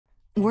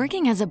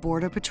Working as a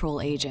Border Patrol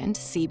agent,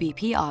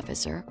 CBP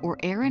officer, or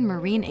air and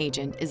marine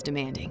agent is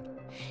demanding,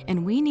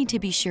 and we need to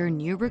be sure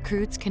new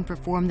recruits can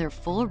perform their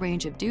full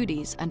range of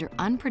duties under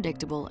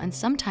unpredictable and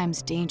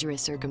sometimes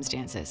dangerous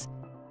circumstances.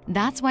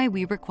 That's why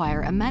we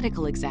require a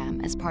medical exam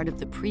as part of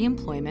the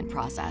pre-employment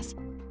process.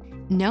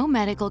 No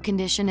medical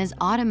condition is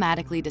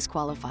automatically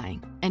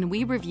disqualifying, and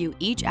we review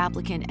each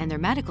applicant and their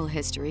medical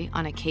history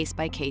on a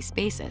case-by-case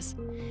basis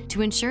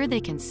to ensure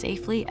they can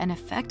safely and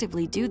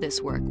effectively do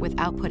this work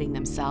without putting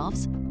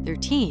themselves, their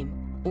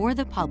team, or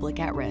the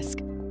public at risk.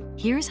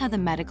 Here's how the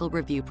medical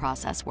review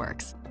process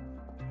works.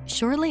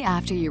 Shortly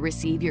after you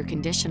receive your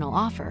conditional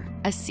offer,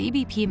 a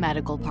CBP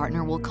medical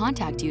partner will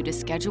contact you to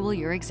schedule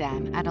your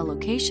exam at a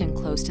location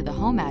close to the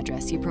home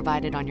address you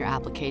provided on your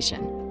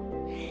application.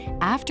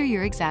 After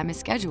your exam is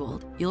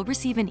scheduled, you'll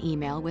receive an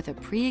email with a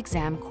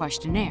pre-exam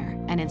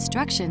questionnaire and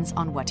instructions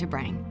on what to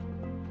bring.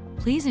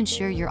 Please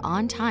ensure you're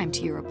on time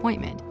to your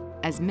appointment,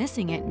 as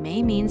missing it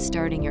may mean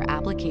starting your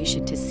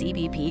application to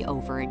CBP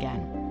over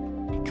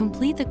again.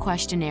 Complete the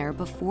questionnaire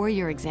before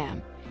your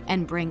exam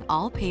and bring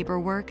all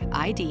paperwork,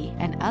 ID,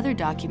 and other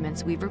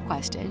documents we've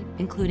requested,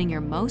 including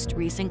your most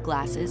recent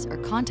glasses or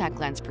contact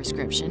lens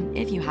prescription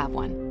if you have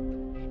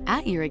one.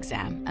 At your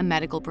exam, a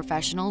medical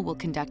professional will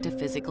conduct a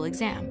physical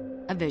exam,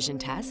 a vision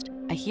test,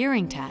 a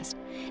hearing test,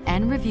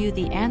 and review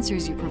the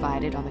answers you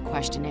provided on the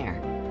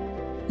questionnaire.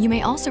 You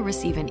may also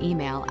receive an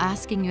email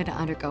asking you to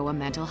undergo a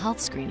mental health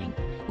screening,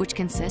 which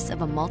consists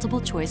of a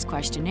multiple-choice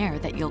questionnaire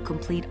that you'll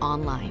complete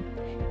online,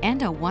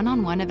 and a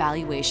one-on-one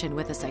evaluation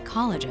with a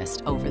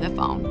psychologist over the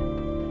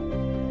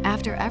phone.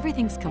 After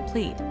everything's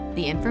complete,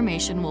 the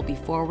information will be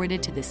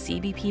forwarded to the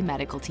CBP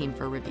medical team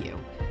for review.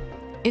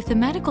 If the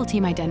medical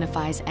team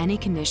identifies any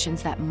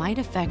conditions that might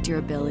affect your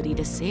ability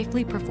to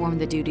safely perform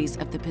the duties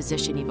of the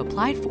position you've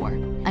applied for,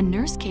 a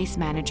nurse case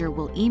manager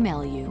will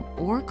email you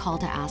or call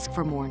to ask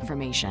for more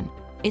information.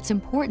 It's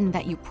important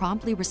that you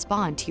promptly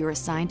respond to your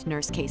assigned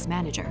nurse case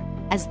manager,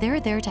 as they're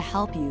there to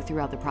help you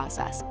throughout the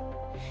process.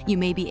 You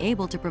may be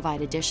able to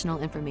provide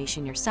additional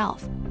information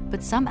yourself,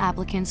 but some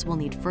applicants will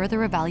need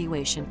further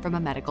evaluation from a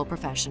medical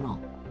professional.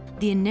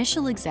 The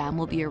initial exam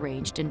will be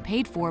arranged and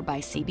paid for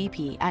by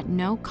CBP at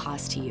no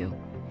cost to you.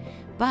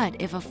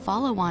 But if a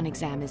follow-on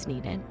exam is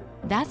needed,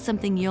 that's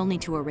something you'll need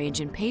to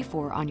arrange and pay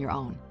for on your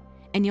own,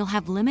 and you'll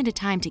have limited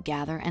time to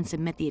gather and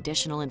submit the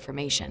additional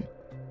information.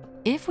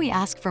 If we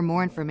ask for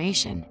more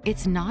information,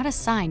 it's not a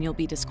sign you'll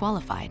be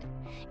disqualified.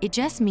 It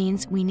just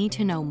means we need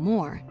to know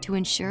more to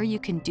ensure you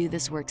can do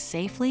this work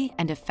safely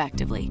and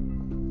effectively.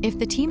 If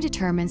the team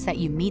determines that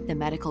you meet the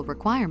medical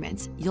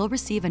requirements, you'll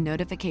receive a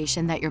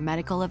notification that your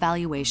medical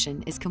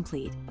evaluation is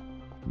complete.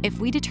 If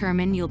we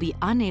determine you'll be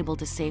unable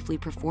to safely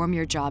perform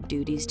your job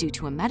duties due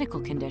to a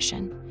medical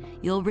condition,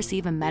 you'll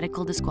receive a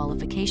medical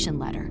disqualification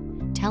letter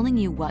telling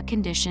you what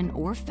condition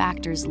or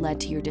factors led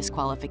to your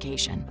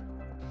disqualification.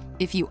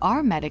 If you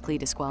are medically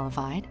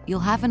disqualified,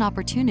 you'll have an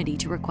opportunity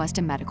to request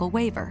a medical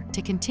waiver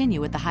to continue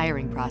with the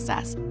hiring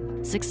process.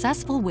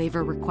 Successful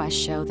waiver requests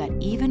show that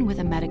even with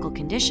a medical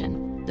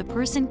condition, the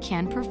person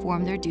can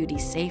perform their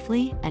duties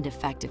safely and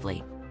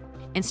effectively.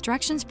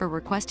 Instructions for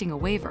requesting a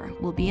waiver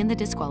will be in the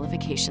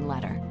disqualification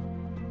letter.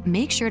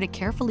 Make sure to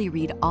carefully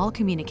read all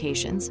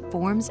communications,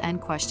 forms, and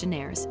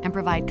questionnaires and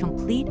provide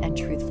complete and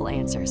truthful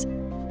answers.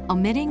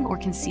 Omitting or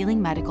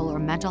concealing medical or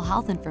mental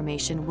health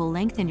information will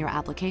lengthen your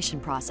application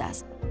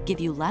process,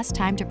 give you less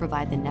time to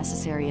provide the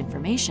necessary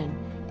information,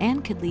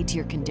 and could lead to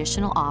your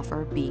conditional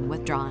offer being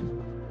withdrawn.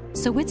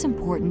 So it's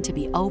important to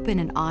be open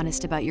and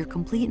honest about your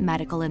complete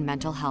medical and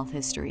mental health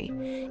history,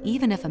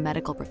 even if a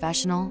medical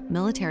professional,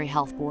 military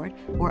health board,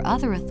 or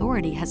other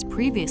authority has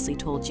previously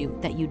told you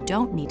that you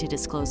don't need to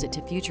disclose it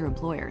to future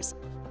employers.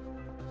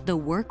 The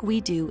work we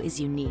do is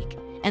unique,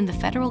 and the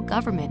federal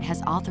government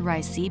has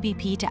authorized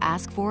CBP to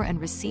ask for and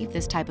receive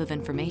this type of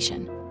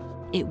information.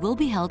 It will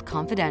be held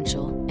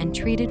confidential and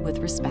treated with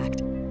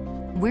respect.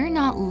 We're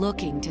not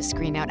looking to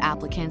screen out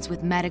applicants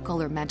with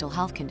medical or mental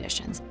health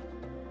conditions.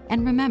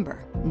 And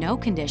remember, no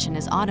condition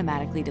is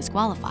automatically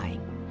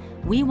disqualifying.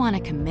 We want a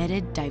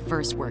committed,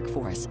 diverse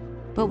workforce,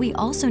 but we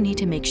also need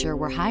to make sure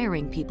we're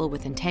hiring people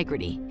with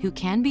integrity who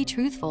can be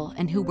truthful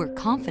and who we're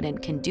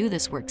confident can do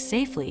this work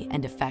safely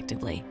and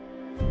effectively.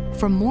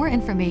 For more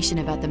information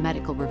about the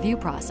medical review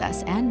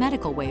process and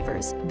medical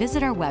waivers,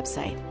 visit our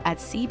website at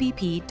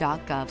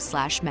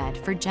cbp.gov/med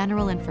for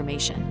general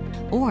information,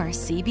 or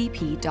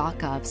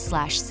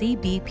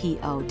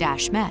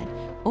cbp.gov/cbpo-med,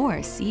 or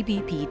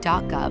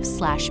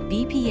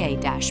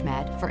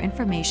cbp.gov/bpa-med for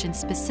information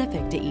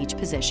specific to each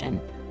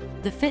position.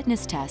 The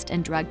fitness test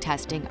and drug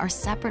testing are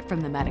separate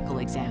from the medical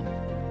exam.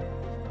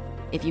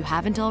 If you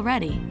haven't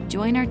already,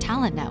 join our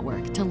talent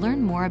network to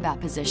learn more about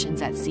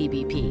positions at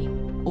CBP,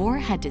 or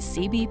head to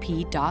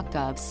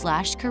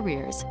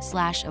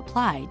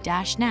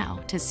cbp.gov/careers/apply-now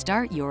to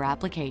start your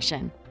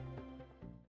application.